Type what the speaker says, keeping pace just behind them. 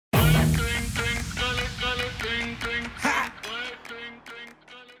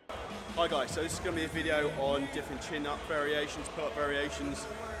guys, so this is going to be a video on different chin-up variations, pull-up variations,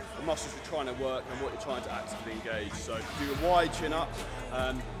 the muscles you're trying to work and what you're trying to actively engage. So do a wide chin-up,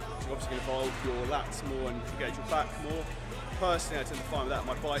 you're obviously going to involve your lats more and engage your back more. Personally, I tend to find that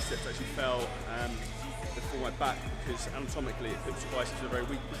my biceps actually fell before my back because anatomically it puts your biceps in a very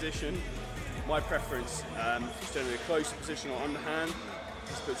weak position. My preference is generally a closer position or underhand,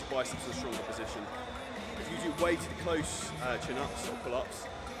 just puts your biceps in a stronger position. If you do weighted close chin-ups or pull-ups,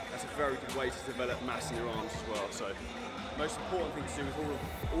 that's a very good way to develop mass in your arms as well. So the most important thing to do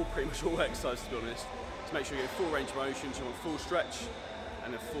with pretty much all exercises, to be honest, is to make sure you get full range of motion, so you want full stretch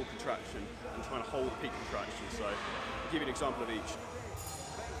and a full contraction, and trying to hold peak contraction. So I'll give you an example of each.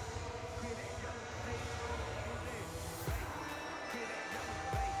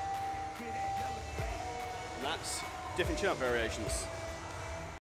 And that's different chin-up variations.